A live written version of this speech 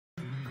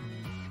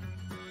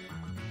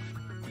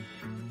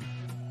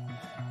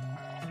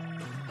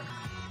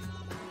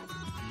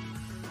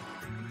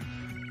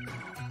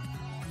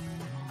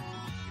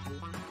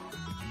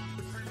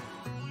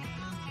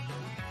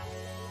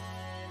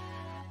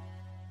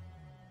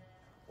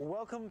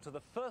Welcome to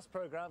the first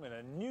programme in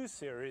a new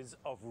series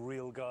of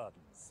Real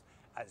Gardens.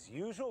 As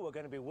usual, we're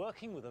going to be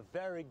working with a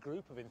varied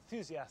group of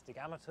enthusiastic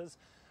amateurs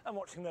and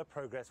watching their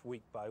progress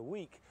week by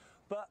week.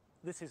 But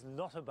this is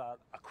not about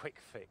a quick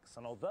fix,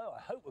 and although I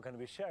hope we're going to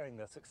be sharing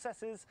their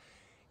successes,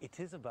 it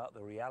is about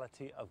the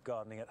reality of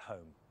gardening at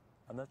home.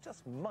 And there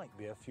just might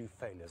be a few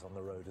failures on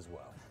the road as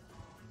well.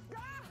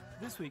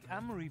 This week,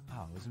 Anne-Marie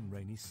Powell is in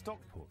rainy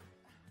Stockport,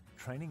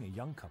 training a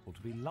young couple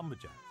to be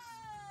lumberjacks.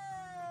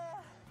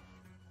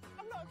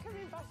 I'm not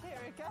coming back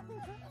here again.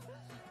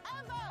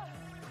 Emma!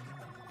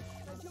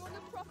 Do you want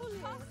a proper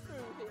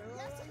pass-through here?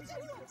 Yes, I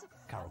do.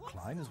 Carol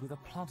Klein is with a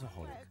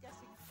plantaholic,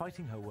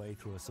 fighting her way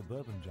through a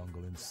suburban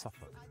jungle in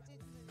Suffolk.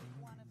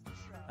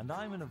 And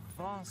I'm in a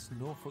vast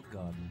Norfolk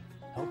garden,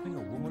 helping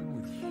a woman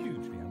with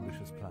hugely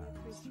ambitious plans.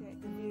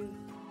 Appreciate the view.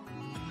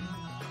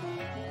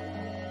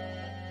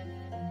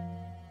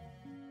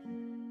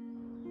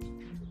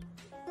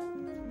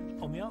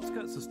 On the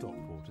outskirts of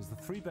Stockport is the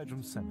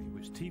three-bedroom semi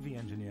which TV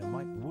engineer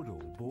Mike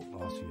Woodall bought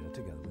last year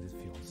together with his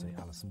fiancée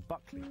Alison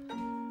Buckley.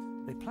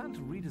 They plan to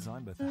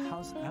redesign both the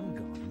house and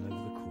garden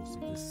over the course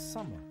of this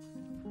summer.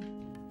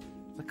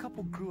 The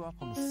couple grew up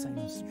on the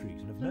same street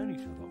and have known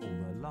each other all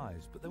their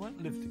lives, but they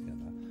won't live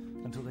together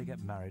until they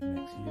get married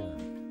next year.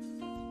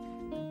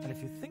 And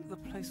if you think the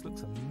place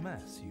looks a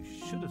mess, you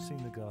should have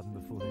seen the garden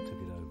before they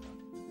took it over.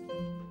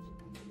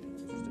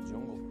 It's just a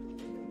jungle.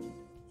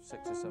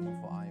 6 or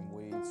 7 foot high in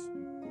weeds.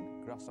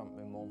 Grass hadn't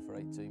been mown for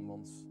 18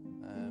 months.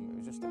 It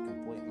was just a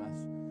complete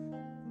mess.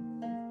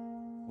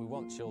 We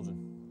want children,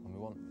 and we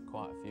want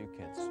quite a few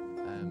kids.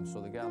 So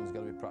the garden's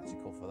got to be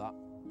practical for that.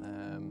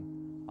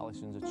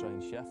 Alison's a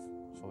trained chef,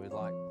 so we'd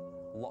like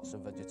lots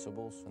of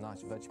vegetables, a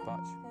nice veg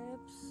patch.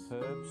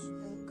 Herbs.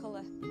 And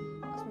colour.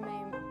 That's my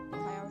main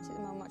priority at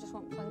the moment. I just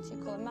want plenty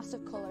of colour,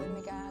 massive colour in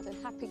my garden,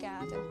 happy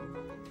garden.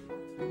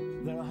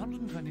 Their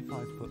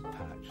 125-foot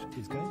patch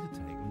is going to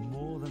take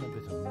more than a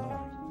bit of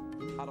mowing.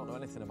 I don't know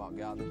anything about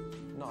gardening,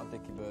 not a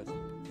dicky bird,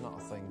 not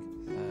a thing,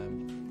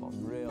 but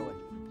I'm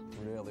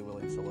really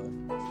willing to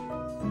learn.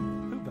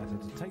 Who better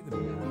to take them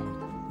in hand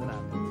than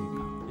Anne-Marie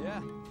Powell?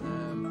 Yeah,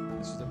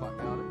 this is the back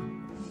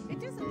garden. It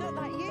doesn't look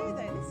like you,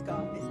 though, this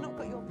garden. It's not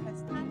got your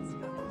personality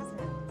on it, has it?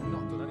 We've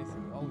not done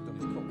anything. All we've done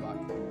is cut back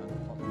and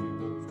plant a few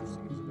bulbs just to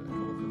give us a bit of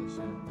colour for this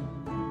year.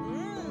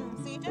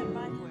 So you don't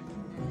mind wood?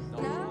 No,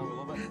 we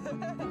love it.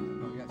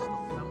 Don't get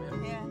stuck in, haven't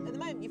you? Yeah, at the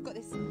moment you've got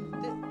this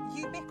the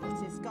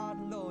ubiquitous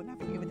garden lawn,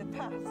 haven't you, with a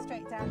path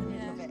straight down the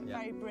middle of it,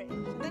 very British.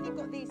 And then you've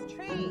got these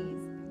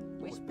trees,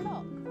 which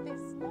block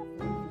this lovely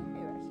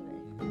view,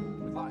 actually.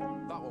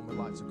 That one we'd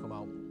like to come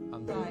out,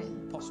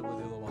 and possibly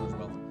the other one as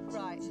well.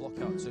 Right. Block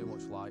out too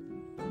much light.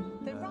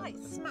 They're right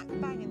smack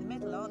bang in the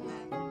middle, aren't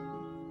they?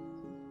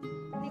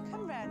 And you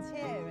come round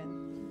here and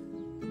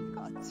you've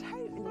got a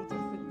totally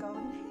different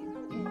garden here,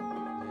 haven't you?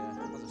 Yeah,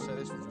 as I say,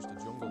 this was just a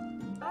jungle.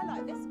 I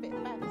like this bit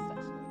best,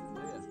 actually.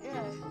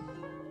 Yeah.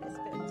 It's a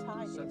bit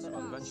tiny, Sense of but...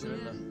 adventure,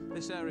 isn't there?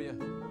 This area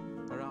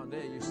around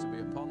here used to be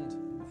a pond.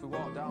 If we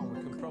walk down,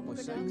 we can probably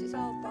see. It's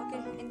all boggy,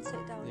 isn't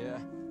it, down here? Yeah.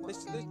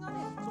 There's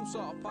some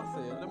sort of path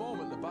here. At the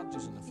moment, the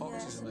badgers and the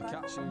foxes and the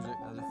cats use it.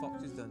 There's a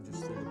foxes then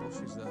just through the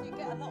bushes there. You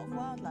get a lot of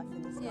wildlife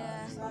in this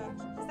garden. So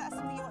is that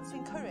something you want to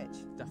encourage?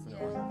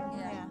 Definitely.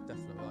 Yeah.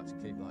 Definitely like to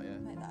keep that, yeah.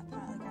 Make that a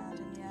part of the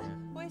garden, yeah.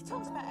 Well, you've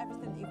talked about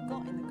everything that you've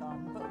got in the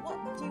garden, but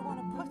what do you want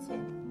to put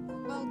in?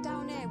 Well,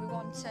 down here we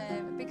want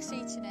a big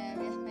seating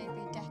area,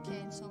 maybe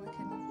decking, so we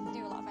can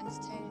do a lot of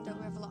entertaining. Don't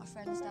we have a lot of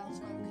friends down,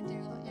 so we can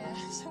do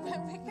so we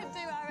can do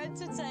our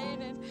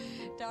entertaining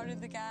down in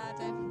the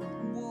garden.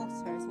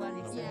 Water as well,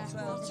 you said.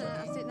 Yeah, water.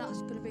 I think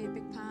that's going to be a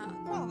big part.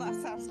 Well, that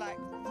sounds like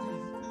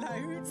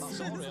loads.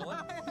 That's all, really.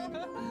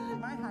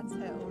 My hands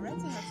hurt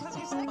already. That's what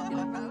you're thinking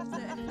about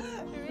it.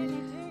 I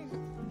really do.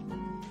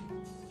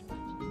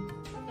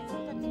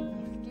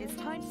 It's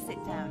time to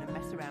sit down and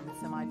mess around with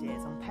some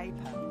ideas on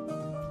paper.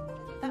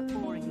 That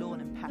boring lawn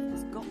and path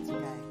has got to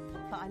go,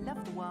 but I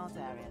love the wild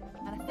area,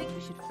 and I think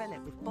we should fill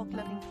it with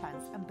bog-loving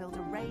plants and build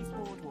a raised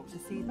boardwalk to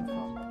see them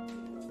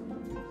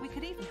from. We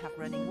could even have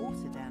running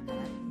water down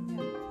there.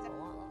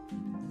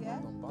 Yeah?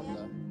 Not bad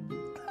there.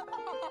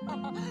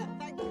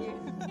 Thank you.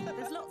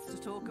 There's lots to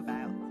talk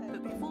about,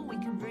 but before we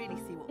can really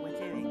see what we're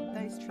doing,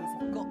 those trees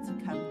have got to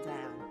come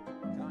down.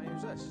 Can I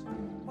use this?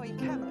 Well, you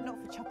can, but not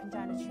for chopping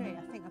down a tree.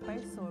 I think a bow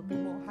saw would be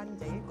more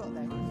handy. You've got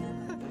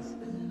those.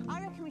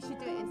 I reckon we should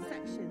do it in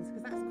sections,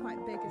 because that's quite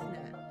big, isn't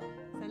it?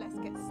 So let's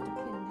get stuck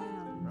in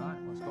now.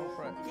 Right, let's go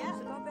for it. Yeah,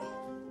 Bobby.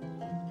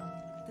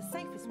 The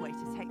safest way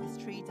to take this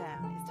tree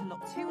down is to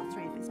lop 2 or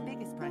 3 of its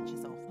biggest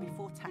branches off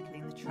before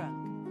tackling the trunk,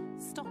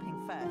 stopping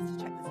first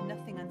to check there's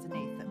nothing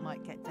underneath that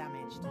might get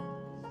damaged. Do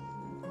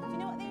you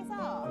know what these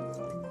are?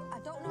 I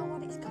don't know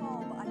what it's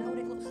called, but I know what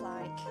it looks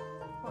like.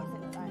 What does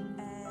it look like?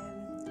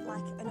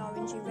 Like an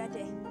orangey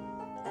reddy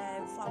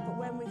flower. But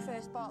when we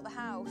first bought the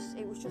house,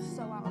 it was just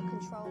so out of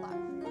control that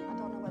I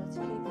don't know whether to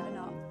keep it or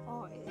not.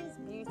 Oh, it is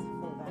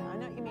beautiful though. I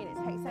know what you mean. It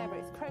takes over.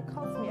 It's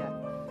Crocosmia,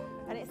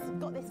 and it's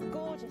got this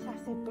gorgeous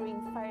acid green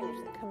foliage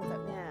that comes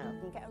up now.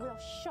 You get a real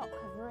shock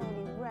of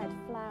really red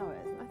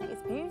flowers. I think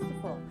it's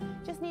beautiful.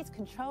 Just needs needs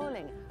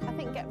controlling. I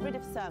think get rid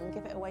of some,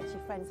 give it away to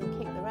your friends and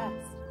keep the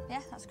rest.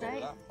 Yeah, that's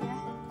great.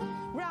 Yeah.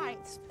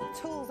 Right,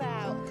 tools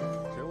out.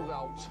 Tools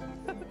out.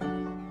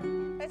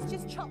 Let's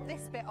just chop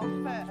this bit off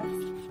first.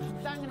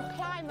 So I'm going to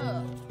climb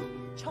up,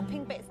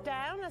 chopping bits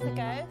down as I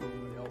go.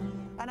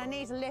 And I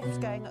need a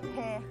lift going up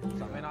here.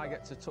 Does that mean I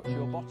get to touch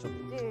your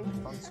bottom? I do.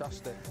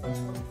 Fantastic.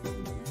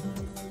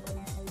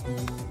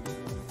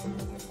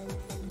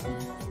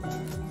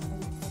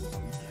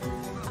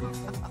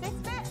 This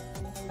bit.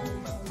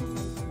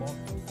 1,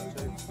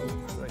 2,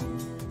 3.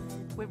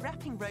 We're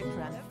wrapping rope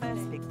around the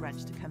first big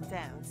branch to come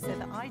down so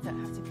that I don't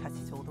have to cut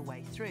it all the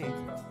way through.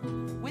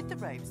 With the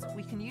ropes,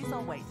 we can use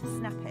our weight to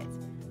snap it,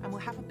 and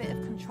we'll have a bit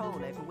of control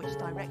over which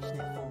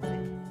direction it falls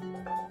in.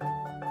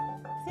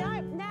 See,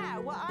 now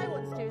what I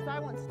want to do is I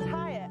want to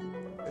tie it.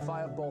 If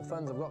I have both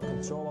ends, I've got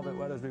control of it,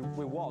 whereas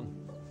with one,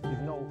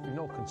 you've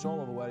no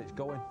control over where it's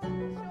going.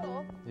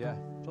 Sure. Yeah,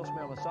 trust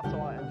me, I'm a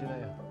satellite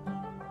engineer.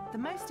 The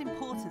most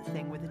important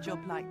thing with a job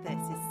like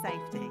this is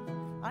safety.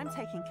 I'm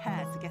taking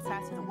care to get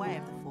out of the way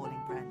of the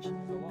falling branch.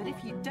 But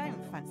if you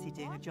don't fancy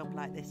doing a job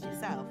like this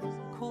yourself,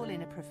 call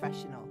in a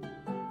professional.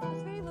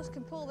 Three of us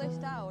can pull this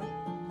down.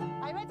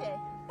 Are you ready?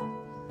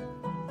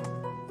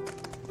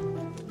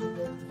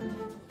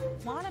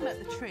 While I'm at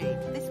the tree,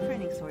 this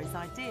pruning saw is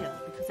ideal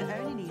because it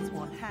only needs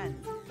one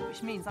hand,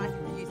 which means I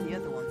can use the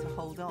other one to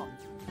hold on.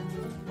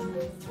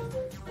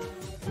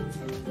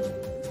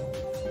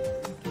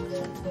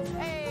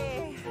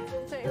 Hey!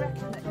 Don't you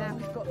reckon that now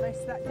we've got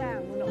most of that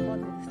down, we'll not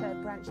bother with the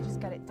third branch, just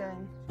get it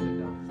done?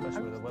 Yeah,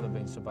 especially with the weather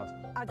being so bad.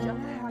 I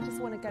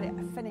just want to get it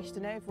finished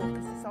and over with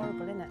because it's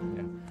horrible, isn't it?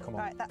 Yeah, come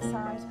on. Right, that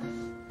side.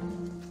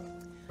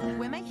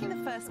 We're making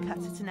the first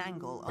cut at an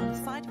angle on the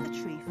side of the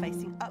tree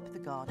facing up the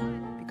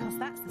garden because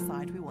that's the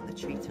side we want the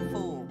tree to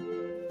fall.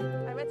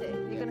 Are you ready?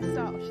 You're going to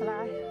start, shall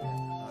I?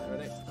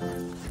 Ready?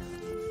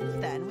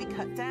 Then we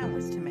cut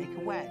downwards to make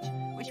a wedge,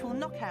 which we'll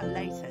knock out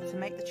later to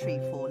make the tree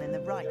fall in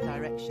the right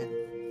direction.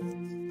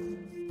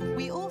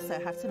 We also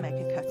have to make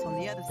a cut on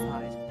the other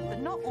side,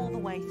 but not all the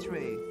way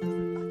through.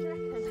 What do you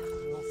reckon?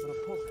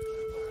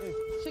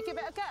 Should we give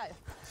it a go?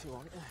 If you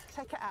want, yeah.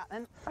 Take it out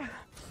then.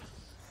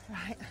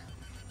 Right.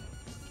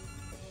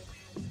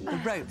 The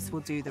ropes will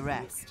do the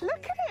rest.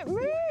 Look at it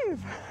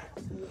move!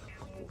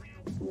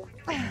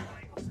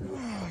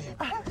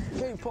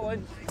 Keep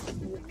pulling.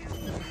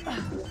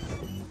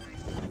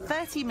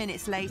 30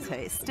 minutes later,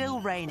 it's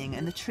still raining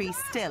and the tree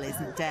still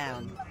isn't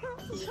down.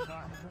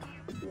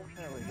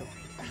 There we go.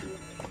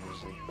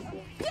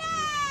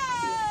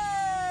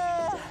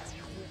 Yeah!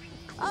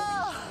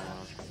 Oh,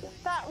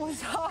 that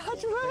was hard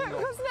work,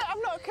 wasn't it?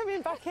 I'm not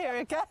coming back here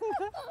again.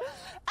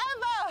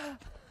 Ever!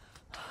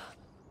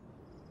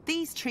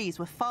 These trees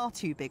were far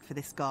too big for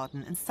this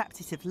garden and sapped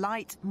it of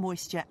light,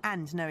 moisture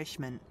and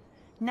nourishment.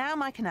 Now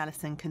Mike and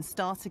Alison can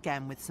start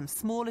again with some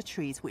smaller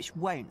trees which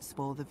won't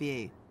spoil the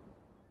view.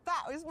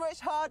 That was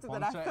much harder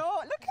than I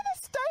thought. Look at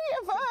the state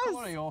of us! Come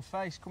on, your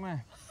face, come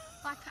here.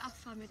 Wipe it off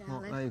for me, Look,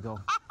 darling. there you go.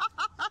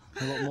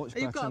 You look much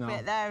better You've got a now.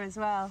 bit there as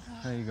well.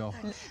 There you go.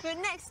 But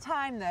next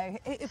time, though,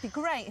 it'd be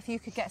great if you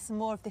could get some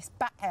more of this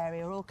back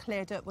area all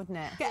cleared up, wouldn't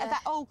it? Get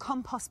that old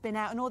compost bin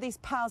out and all these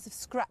piles of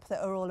scrap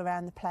that are all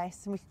around the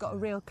place, and we've got a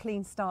real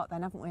clean start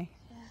then, haven't we?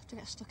 Yeah, have to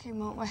get stuck in,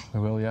 won't we?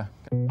 We will, yeah.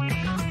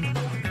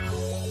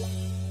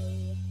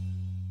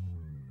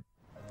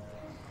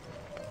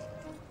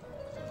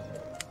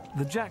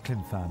 The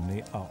Jacklin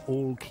family are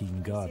all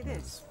keen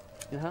gardeners.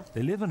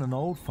 They live in an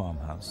old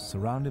farmhouse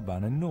surrounded by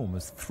an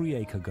enormous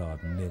 3-acre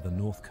garden near the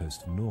north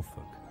coast of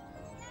Norfolk.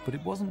 But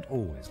it wasn't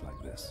always like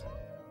this.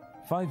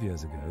 5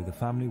 years ago, the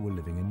family were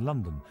living in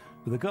London,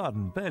 with a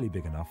garden barely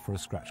big enough for a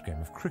scratch game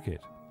of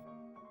cricket.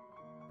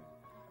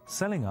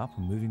 Selling up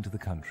and moving to the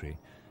country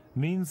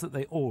means that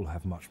they all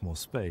have much more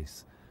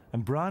space,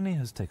 and Bryony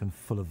has taken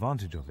full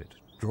advantage of it,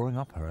 drawing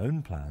up her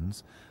own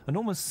plans and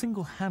almost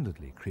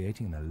single-handedly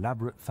creating an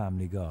elaborate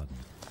family garden.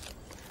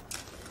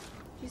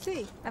 You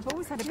see, I've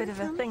always had a bit of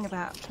a thing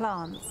about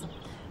plants.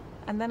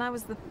 And then I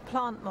was the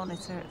plant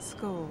monitor at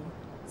school.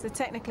 So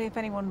technically, if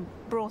anyone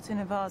brought in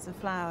a vase of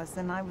flowers,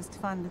 then I was to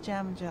find the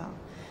jam jar.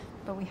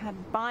 But we had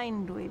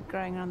bindweed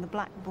growing around the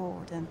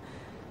blackboard and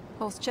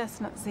horse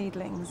chestnut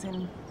seedlings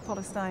in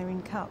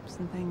polystyrene cups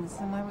and things,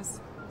 and I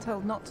was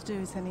told not to do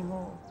it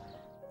anymore.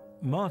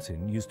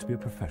 Martin used to be a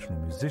professional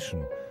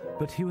musician,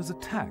 but he was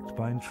attacked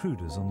by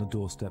intruders on the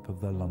doorstep of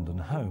their London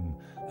home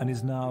and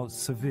is now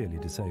severely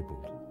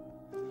disabled.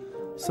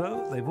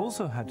 So they've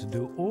also had to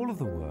do all of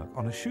the work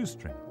on a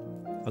shoestring,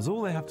 as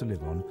all they have to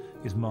live on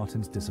is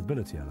Martin's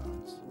disability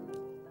allowance.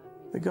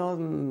 The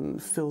garden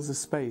fills a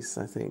space,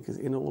 I think,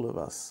 in all of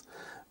us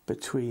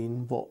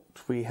between what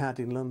we had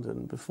in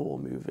London before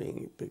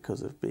moving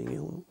because of being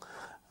ill,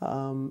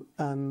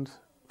 and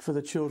for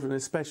the children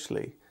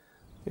especially,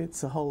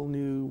 it's a whole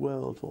new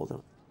world for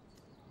them.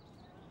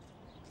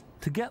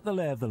 To get the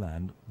lay of the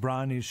land,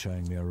 Bryony is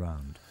showing me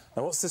around.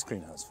 Now, what's this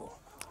greenhouse for?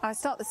 I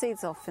start the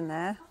seeds off in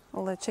there,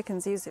 All the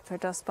chickens use it for a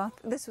dust bath.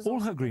 This was All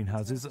her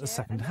greenhouses are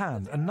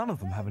second-hand, and none of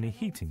them have any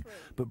heating,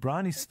 but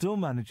Bryony still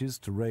manages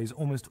to raise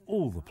almost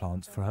all the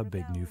plants for her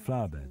big new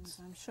flower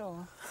beds. I'm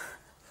sure.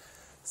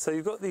 So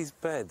you've got these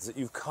beds that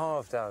you've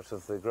carved out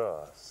of the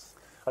grass.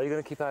 Are you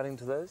going to keep adding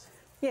to those?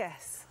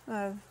 Yes.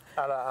 A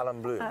la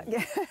Alan Bloom?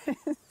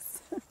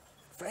 Yes.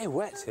 Very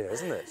wet here,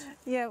 isn't it?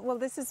 Yeah, well,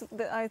 this is,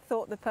 I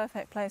thought, the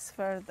perfect place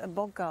for a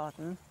bog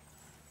garden.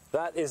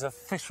 That is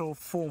official,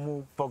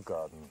 formal bog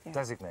garden, Yeah.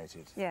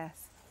 designated.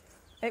 Yes.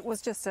 It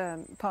was just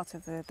part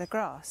of the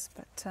grass,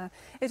 but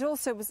it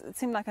also it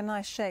seemed like a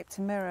nice shape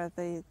to mirror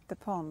the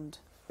pond.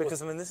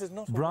 Because, I mean, this is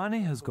not...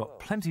 Bryony has got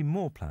plenty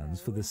more plans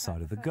for this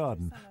side of the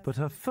garden, but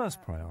her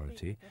first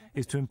priority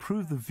is to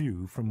improve the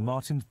view from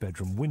Martin's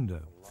bedroom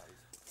window.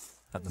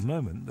 At the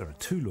moment, there are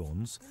 2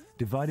 lawns,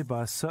 divided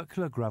by a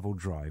circular gravel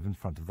drive in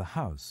front of the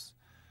house.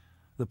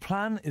 The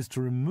plan is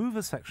to remove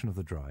a section of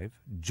the drive,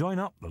 join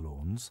up the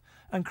lawns,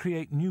 and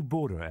create new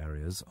border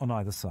areas on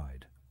either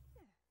side.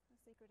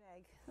 Secret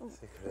egg.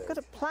 We've got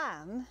a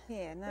plan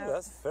here now. Oh,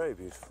 that's very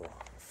beautiful.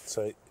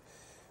 So,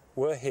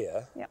 we're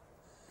here, Yep.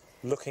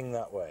 looking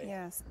that way.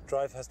 Yes.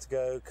 Drive has to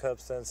go,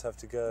 curbstones have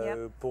to go,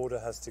 Yep. border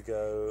has to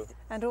go.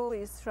 And all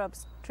these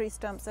shrubs, tree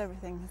stumps,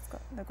 everything,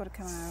 they've got to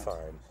come out.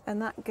 Fine.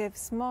 And that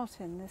gives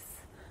Martin this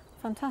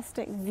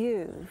fantastic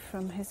view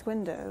from his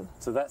window.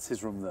 So that's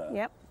his room there?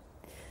 Yep.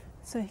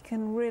 So he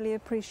can really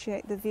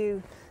appreciate the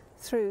view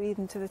through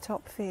even to the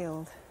top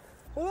field.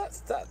 Well,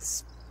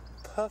 that's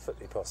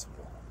perfectly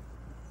possible.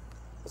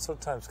 What sort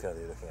of timescale are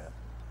you looking at?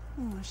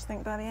 Oh, I should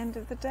think by the end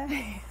of the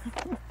day.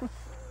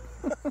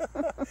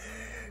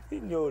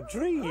 In your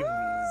dreams,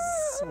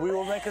 we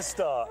will make a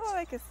start. We'll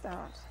make a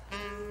start.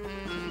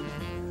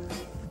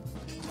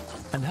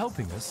 And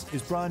helping us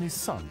is Bryony's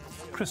son,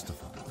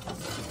 Christopher.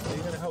 Are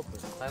you going to help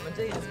us? I am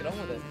indeed. Let's get on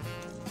with it.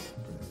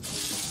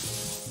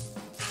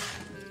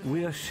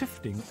 We are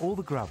shifting all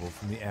the gravel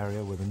from the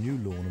area where the new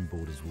lawn and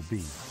borders will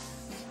be,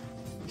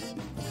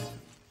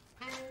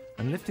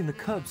 and lifting the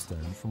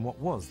curbstone from what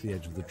was the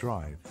edge of the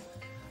drive.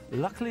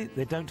 Luckily,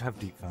 they don't have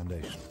deep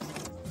foundation.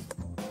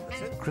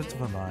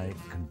 Christopher and I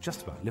can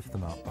just about lift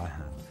them out by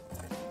hand.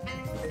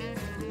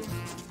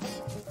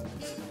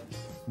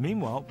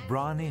 Meanwhile,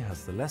 Bryony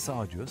has the less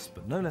arduous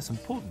but no less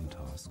important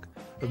task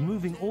of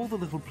moving all the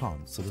little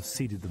plants that have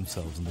seeded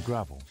themselves in the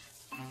gravel.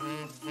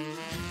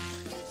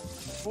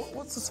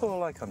 What's the soil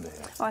like under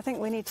here? Oh, I think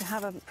we need to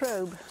have a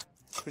probe.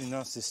 Pretty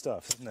nasty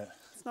stuff, isn't it?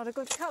 It's not a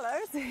good colour,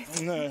 is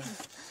it? No,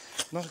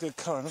 not a good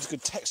colour, not a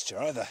good texture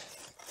either.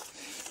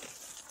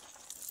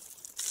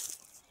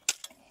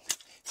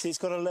 See, it's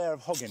got a layer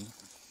of hogging.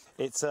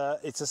 It's a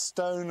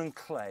stone and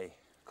clay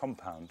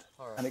compound,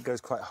 and it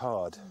goes quite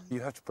hard. You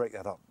have to break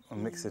that up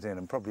and mix it in,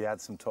 and probably add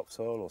some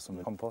topsoil or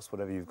some compost,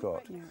 whatever you've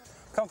got. Yeah.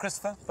 Come on,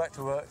 Christopher, back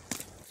to work.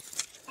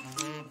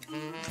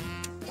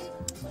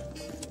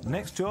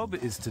 Next job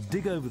is to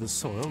dig over the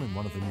soil in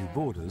one of the new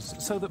borders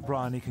so that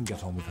Bryony can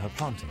get on with her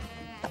planting.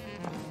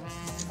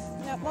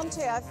 Now,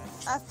 Monty,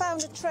 I've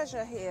found a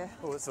treasure here.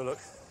 Oh, let's have a look.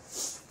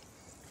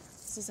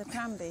 This is a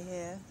cranberry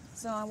here,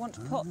 so I want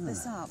to pot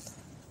this up.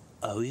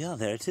 Oh yeah,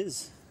 there it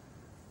is.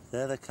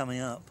 There they're coming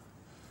up.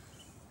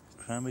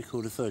 Cranberry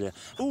cordifolia.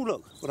 Oh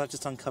look, what I've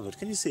just uncovered.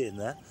 Can you see in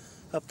there?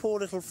 A poor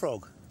little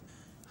frog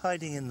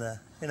hiding in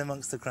there, in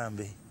amongst the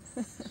cranberry.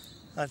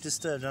 I've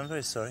disturbed him, I'm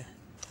very sorry.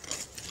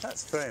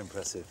 That's very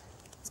impressive.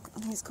 I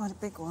think it's quite a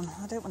big one.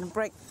 I don't want to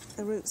break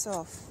the roots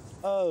off.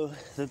 Oh,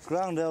 the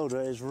ground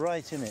elder is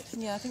right in it.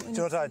 Yeah, I think we Do you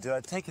know need what I'd do?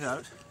 I'd take it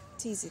out to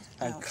tease it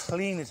and out.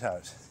 clean it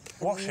out.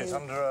 Wash it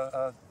under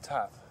a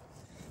tap.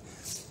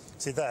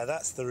 See there,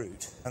 that's the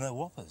root. And they're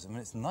whoppers. I mean,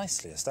 it's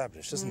nicely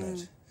established, isn't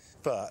it?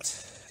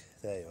 But,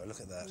 there you are,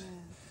 look at that. Yeah.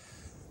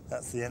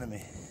 That's the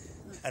enemy.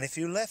 And if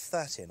you left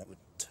that in, it would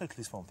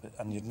totally swamp it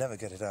and you'd never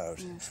get it out.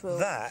 Yeah, well.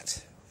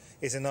 That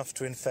is enough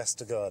to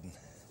infest a garden.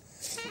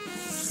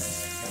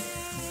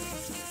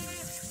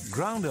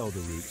 Ground elder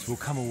roots will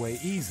come away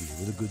easily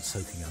with a good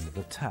soaking under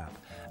the tap,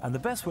 and the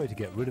best way to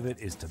get rid of it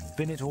is to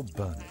bin it or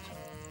burn it.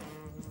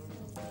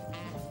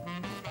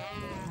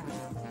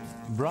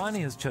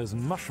 Bryony has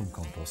chosen mushroom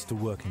compost to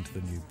work into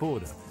the new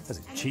border, as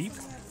it's cheap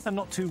and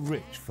not too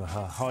rich for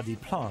her hardy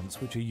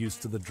plants which are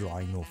used to the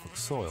dry Norfolk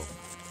soil.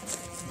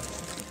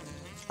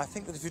 I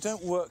think that if you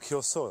don't work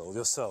your soil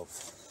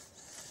yourself,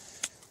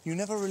 you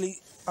never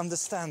really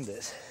understand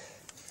it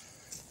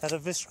at a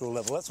visceral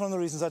level. That's one of the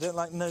reasons I don't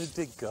like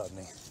no-dig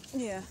gardening.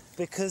 Yeah.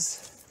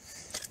 Because,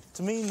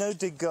 to me,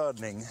 no-dig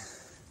gardening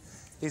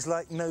is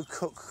like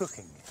no-cook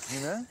cooking, you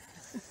know?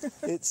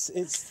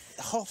 It's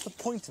half the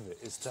point of it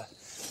is to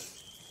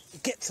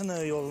get to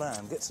know your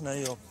land, get to know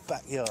your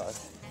backyard.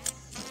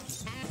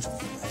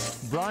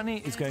 Bryony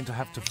is going to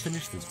have to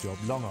finish this job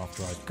long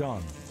after I've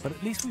gone, but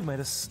at least we made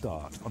a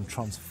start on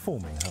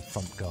transforming her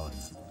front garden.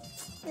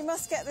 We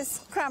must get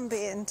this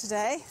cranberry in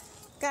today.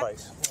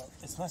 Right. Well,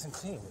 it's nice and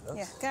clean with us.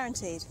 Yeah,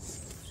 guaranteed.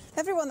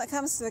 Everyone that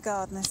comes to the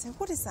garden, they say,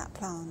 what is that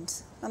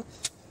plant? And...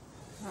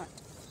 Right.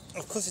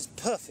 Of course, it's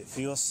perfect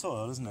for your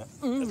soil, isn't it?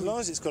 As long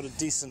as it's got a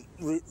decent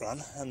root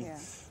run and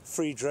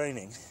free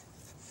draining,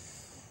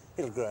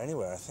 It'll grow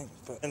anywhere, I think.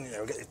 And, you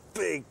know, get these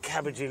big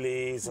cabbagey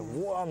leaves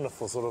and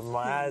wonderful sort of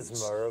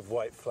miasma of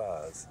white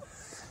flowers.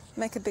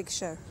 Make a big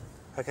show.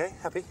 OK,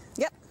 happy?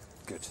 Yep.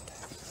 Good.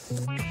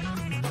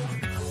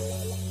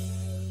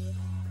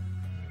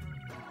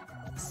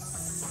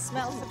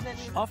 Smells of lily.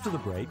 After the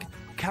break,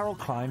 Carol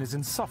Klein is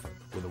in Suffolk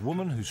with a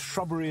woman whose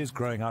shrubbery is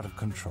growing out of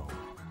control,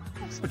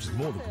 which is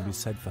more than can be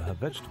said for her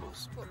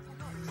vegetables.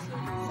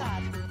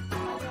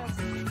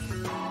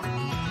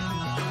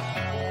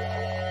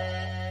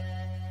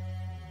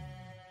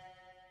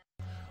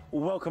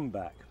 Welcome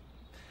back.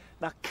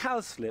 Now,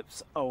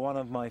 cowslips are one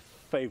of my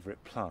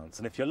favourite plants,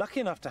 and if you're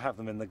lucky enough to have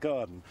them in the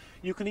garden,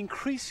 you can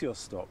increase your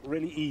stock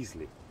really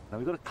easily. Now,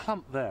 we've got a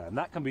clump there, and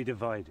that can be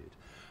divided.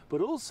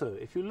 But also,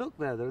 if you look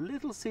there are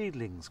little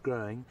seedlings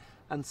growing,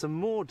 and some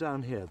more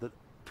down here that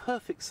are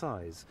perfect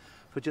size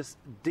for just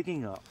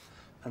digging up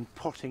and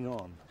potting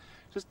on.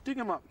 Just dig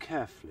them up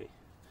carefully.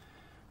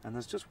 And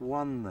there's just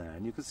one there,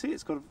 and you can see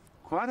it's got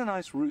quite a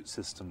nice root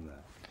system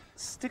there.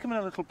 Stick them in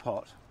a little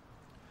pot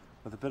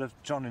with a bit of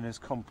John Innes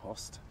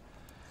compost,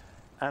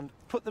 and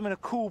put them in a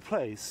cool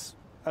place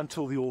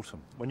until the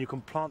autumn, when you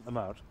can plant them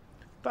out,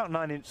 about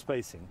 9-inch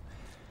spacing,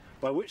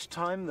 by which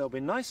time there'll be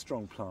nice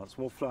strong plants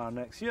and will flower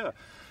next year.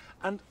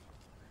 And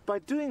by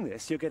doing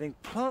this, you're getting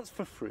plants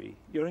for free,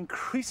 you're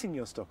increasing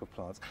your stock of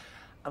plants,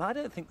 and I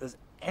don't think there's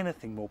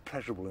anything more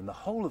pleasurable in the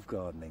whole of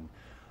gardening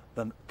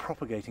than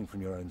propagating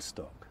from your own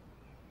stock.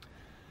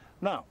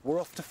 Now, we're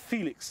off to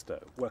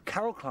Felixstowe, where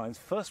Carol Klein's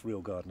first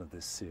real garden of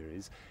this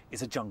series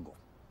is a jungle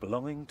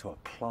belonging to a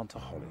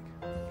plantaholic.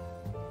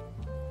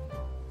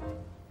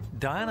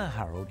 Diana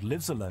Harold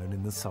lives alone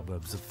in the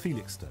suburbs of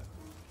Felixstowe.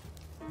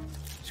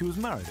 She was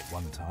married at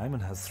one time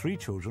and has 3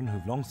 children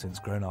who've long since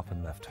grown up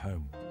and left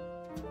home.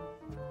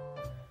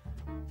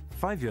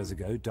 5 years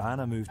ago,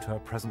 Diana moved to her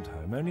present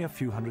home only a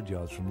few hundred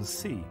yards from the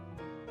sea,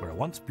 where a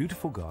once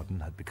beautiful garden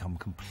had become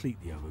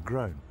completely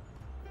overgrown.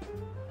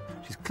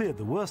 She's cleared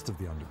the worst of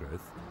the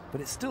undergrowth,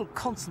 but it still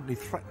constantly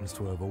threatens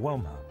to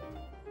overwhelm her.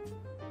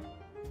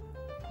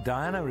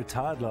 Diana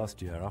retired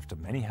last year after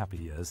many happy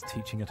years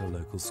teaching at a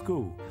local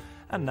school,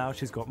 and now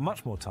she's got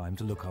much more time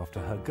to look after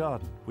her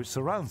garden, which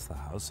surrounds the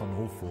house on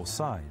all 4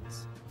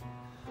 sides.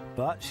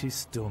 But she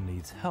still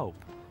needs help,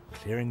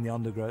 clearing the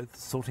undergrowth,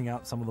 sorting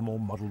out some of the more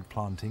muddled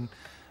planting,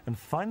 and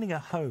finding a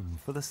home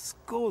for the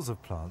scores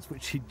of plants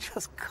which she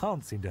just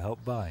can't seem to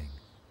help buying.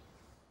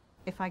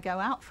 If I go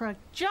out for a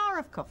jar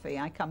of coffee,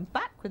 I come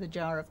back with a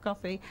jar of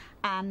coffee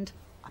and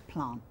a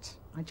plant.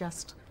 I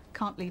just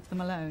can't leave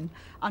them alone.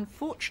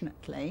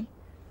 Unfortunately,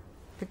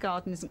 the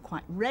garden isn't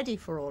quite ready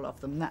for all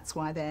of them. That's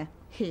why they're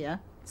here,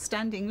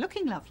 standing,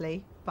 looking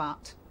lovely,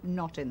 but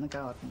not in the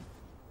garden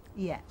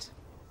yet.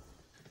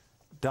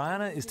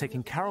 Diana is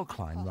taking Carol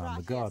Klein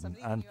round the garden,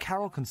 and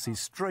Carol can see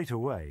straight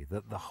away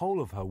that the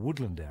whole of her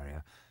woodland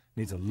area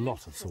needs a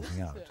lot of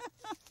sorting out.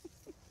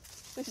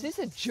 This is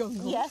a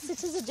jungle. Yes,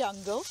 it is a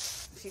jungle.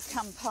 If you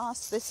come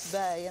past this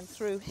bay and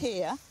through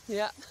here,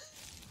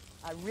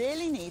 I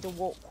really need a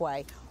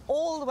walkway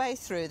all the way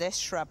through this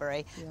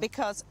shrubbery,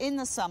 because in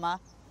the summer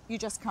you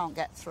just can't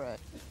get through it.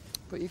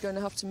 But you're going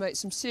to have to make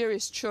some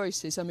serious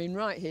choices. I mean,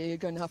 right here you're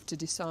going to have to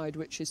decide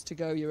which is to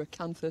go, your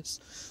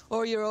acanthus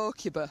or your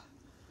aucuba.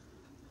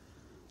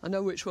 I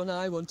know which one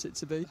I want it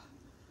to be.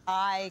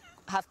 I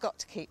have got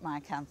to keep my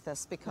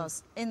acanthus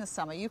because in the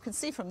summer you can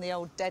see from the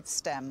old dead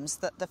stems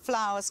that the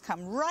flowers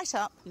come right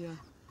up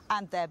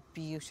and they're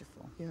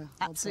beautiful. Yeah,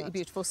 absolutely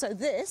beautiful. So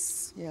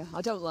this... Yeah,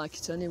 I don't like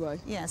it anyway.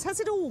 Yes,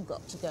 has it all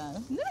got to go?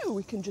 No,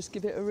 we can just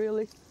give it a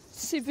really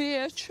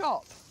severe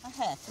chop. A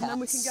haircut. And then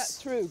we can get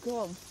through. Go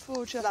on,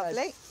 forge ahead.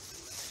 Lovely.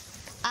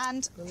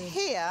 And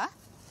here,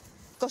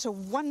 got a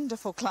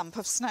wonderful clump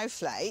of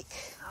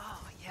snowflake.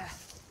 Oh, yeah.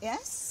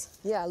 Yes?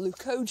 Yeah,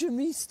 Leucojum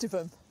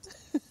aestivum.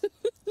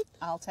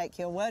 I'll take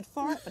your word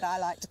for it, but I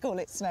like to call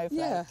it snowflake.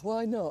 Yeah,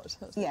 why not?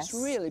 It's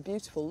really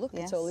beautiful. Look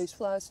at all these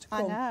flowers to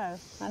come. I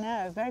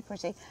know, very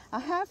pretty. I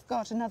have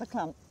got another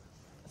clump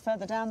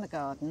further down the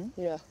garden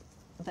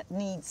that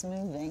needs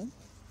moving.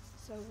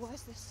 So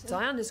where's this?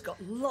 Diana's got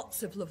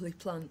lots of lovely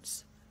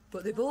plants,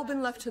 but they've all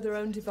been left to their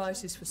own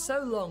devices for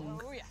so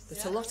long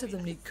that a lot of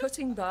them need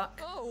cutting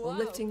back or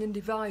lifting and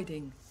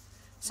dividing.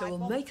 So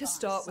we'll make a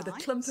start with a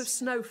clump of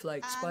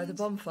snowflakes by the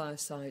bonfire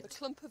site. A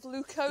clump of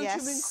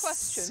Leucojum in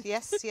question?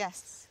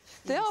 Yes.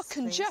 They are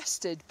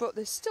congested, but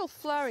they're still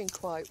flowering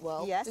quite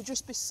well. Yes. They'd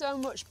just be so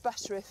much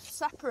better if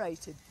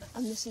separated.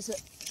 And this is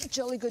a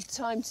jolly good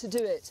time to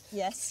do it.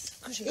 Yes.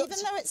 Even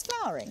though it's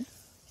flowering?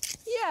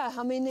 Yeah,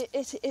 I mean,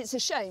 it's a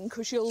shame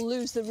because you'll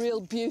lose the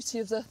real beauty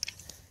of the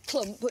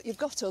clump, but you've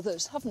got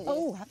others, haven't you?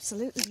 Oh,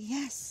 absolutely,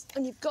 yes.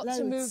 And you've got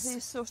to move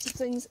these sort of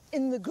things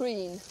in the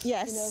green.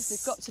 Yes. You know,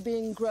 they've got to be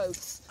in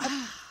growth.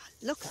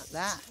 Look at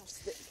that.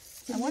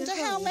 I wonder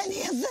how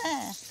many are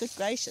there. Good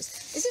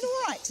gracious. Is it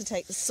all right to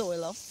take the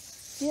soil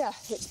off? Yeah,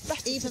 it's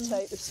better to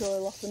take the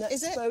soil off and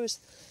expose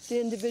the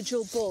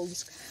individual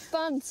bulbs.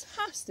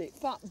 Fantastic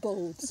fat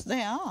bulbs.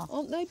 They are.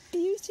 Aren't they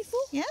beautiful?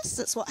 Yes,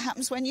 that's what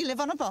happens when you live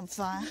on a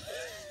bonfire.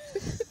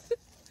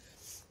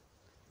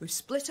 We've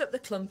split up the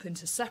clump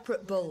into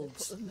separate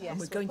bulbs, and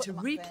we're going to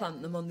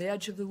replant them on the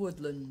edge of the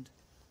woodland.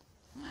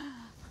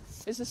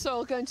 Is the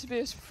soil going to be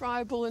as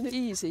friable and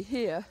easy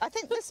here? I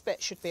think this bit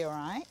should be all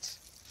right.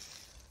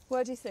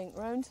 Where do you think?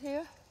 Round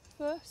here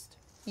first?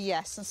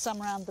 Yes, and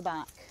some round the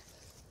back.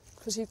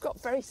 Because you've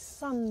got very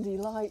sandy,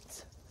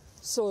 light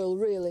soil,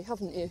 really,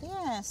 haven't you?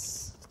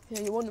 Yes.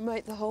 Yeah, you want to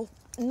make the hole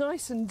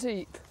nice and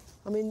deep.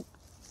 I mean,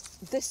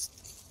 this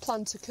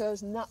plant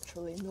occurs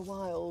naturally in the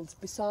wild,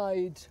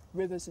 beside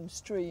rivers and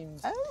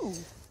streams. Oh.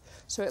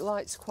 So it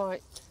likes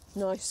quite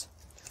nice,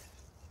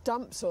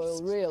 damp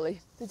soil,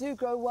 really. They do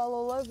grow well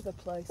all over the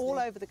place. All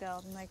over the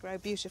garden they grow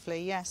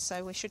beautifully, yes,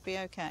 so we should be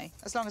okay,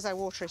 as long as I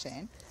water it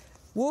in.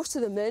 Water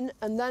them in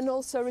and then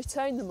also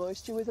retain the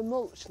moisture with a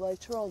mulch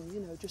later on, you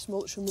know, just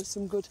mulch them with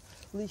some good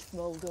leaf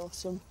mould or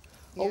some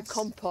old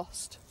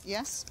compost.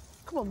 Yes.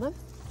 Come on then.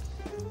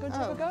 Going to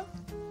have a go?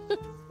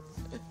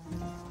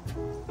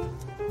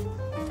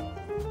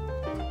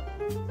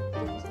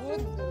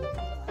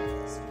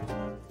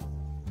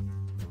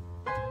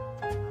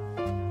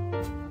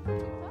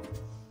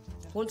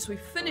 Once we've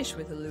finished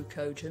with the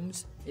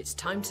leucogyms, it's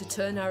time to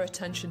turn our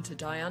attention to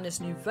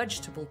Diana's new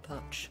vegetable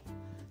patch,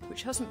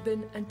 which hasn't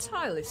been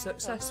entirely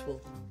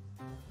successful.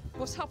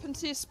 What's happened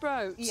to your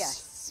sprouts?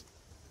 Yes.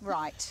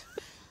 Right.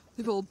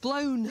 They've all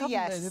blown,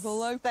 haven't they? They've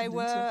all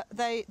opened.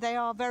 They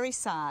are very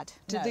sad.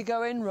 Did they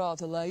go in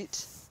rather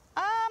late?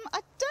 I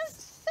don't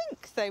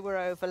think they were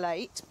over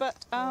late, but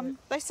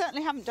they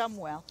certainly haven't done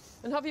well.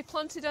 And have you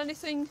planted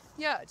anything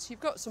yet?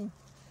 You've got some.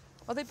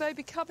 Are they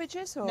baby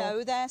cabbages or?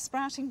 No, they're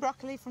sprouting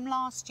broccoli from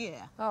last year.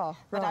 Oh,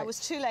 right. But I was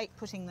too late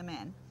putting them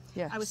in.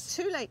 Yes. I was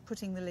too late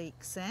putting the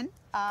leeks in.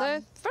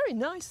 They're very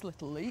nice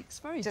little leeks,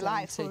 very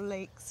delightful dainty.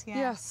 Leeks, yes.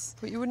 Yes,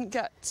 but you wouldn't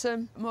get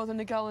more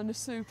than a gallon of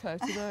soup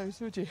out of those,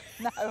 would you?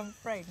 No, I'm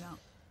afraid not.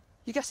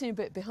 You're getting a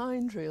bit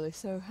behind, really,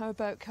 so how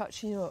about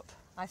catching up?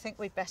 I think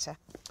we'd better.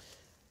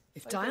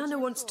 If Diana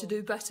wants to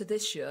do better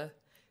this year,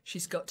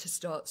 she's got to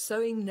start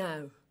sowing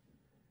now.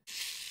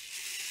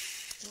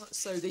 Let's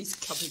sow these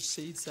cabbage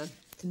seeds then.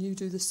 Can you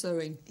do the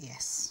sowing?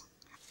 Yes.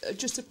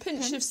 Just a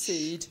pinch of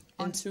seed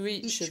into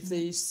each of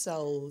these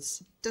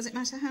cells. Does it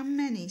matter how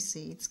many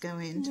seeds go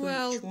into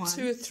each one? Well,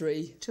 2 or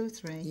 3. 2 or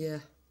 3. Yeah,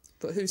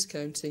 but who's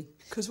counting?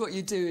 Because what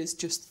you do is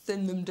just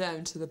thin them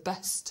down to the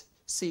best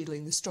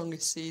seedling, the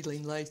strongest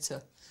seedling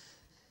later.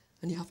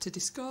 And you have to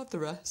discard the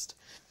rest.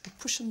 You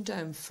push them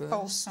down first.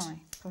 Oh, sorry,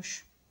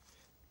 push.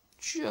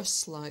 Just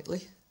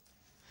slightly.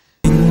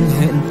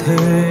 Hẹn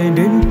thề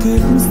đến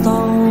kiếp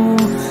sau,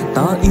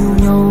 ta yêu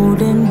nhau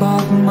đến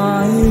bạc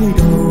mái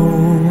đầu.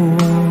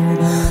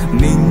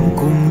 Mình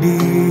cùng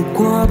đi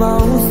qua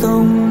bão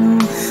giông,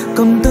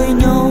 cầm tay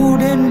nhau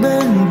đến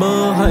bên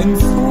bờ hạnh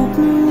phúc.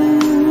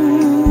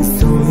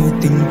 Rồi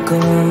tình cờ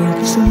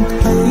trông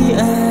thấy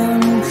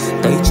em,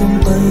 tay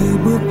trong tay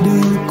bước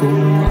đi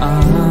cùng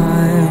ai.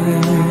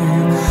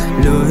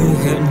 Lời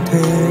hẹn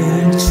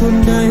thề chôn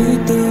đáy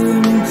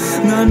tim,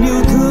 ngàn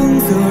yêu thương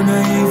giờ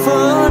này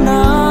vỡ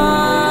nát.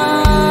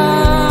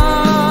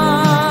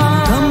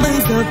 Thắm bây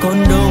giờ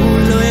còn đâu,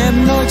 lời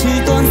em nói chỉ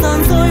toàn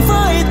gian dối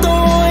với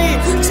tôi.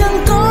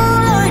 Chẳng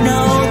có lời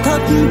nào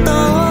thật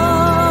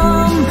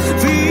tâm,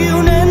 vì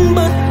yêu nên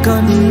bất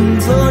cần,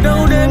 giờ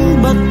đâu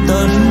đến bất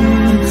tận.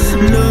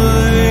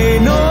 Lời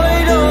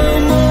nói đâu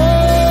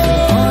mơ,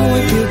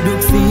 ai kịp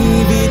được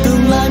gì vì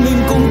tương lai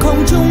mình cũng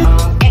không chung.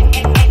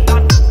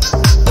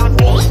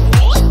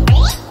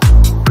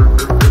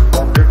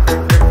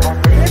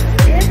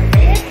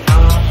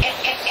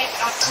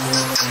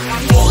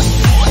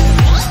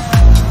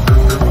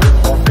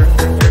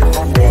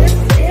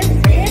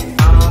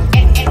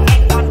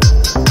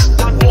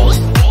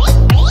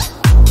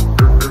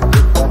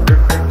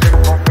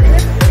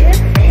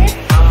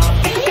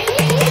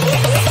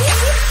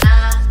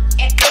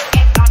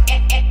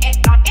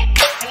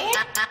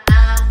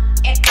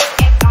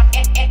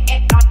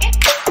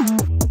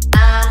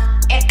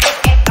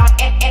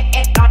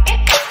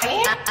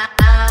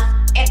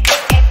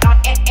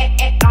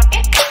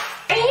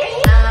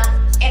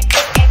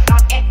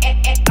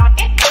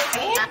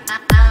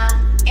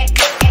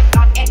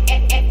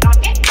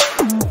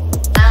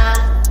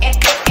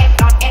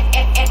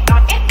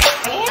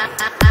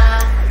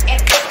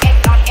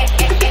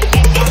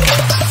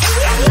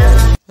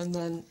 And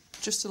then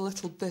just a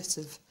little bit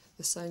of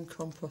the same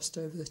compost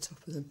over the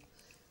top of them.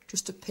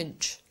 Just a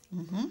pinch.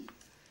 And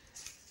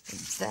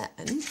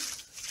then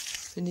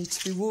they need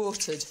to be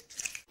watered.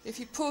 If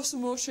you pour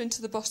some water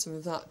into the bottom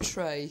of that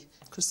tray,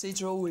 because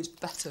seeds are always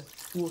better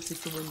watered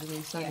from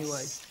underneath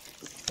anyway.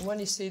 And when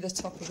you see the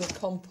top of the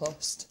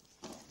compost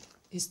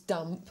is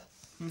damp,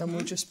 then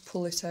we'll just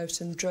pull it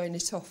out and drain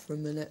it off for a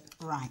minute.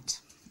 Right.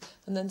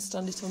 And then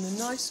stand it on a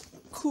nice,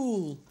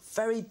 cool,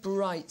 very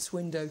bright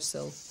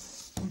windowsill.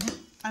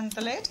 And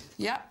the lid?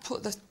 Yeah,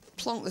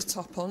 plonk the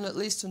top on, at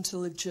least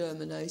until they've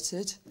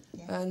germinated.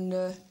 Yeah. And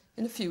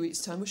in a few weeks'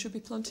 time, we should be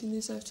planting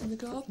these out in the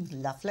garden.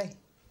 Lovely.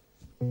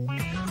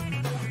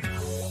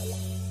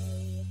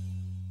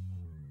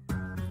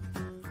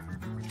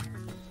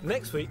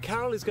 Next week,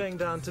 Carol is going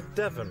down to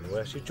Devon,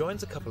 where she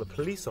joins a couple of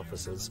police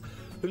officers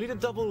who lead a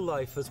double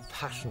life as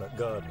passionate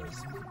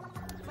gardeners.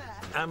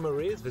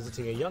 Anne-Marie is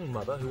visiting a young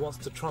mother who wants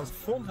to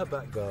transform her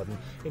back garden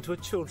into a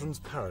children's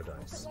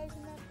paradise.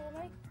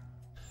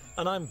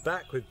 And I'm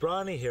back with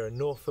Bryony here in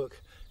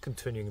Norfolk,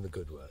 continuing the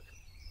good work.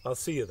 I'll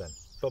see you then.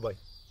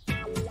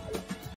 Bye-bye.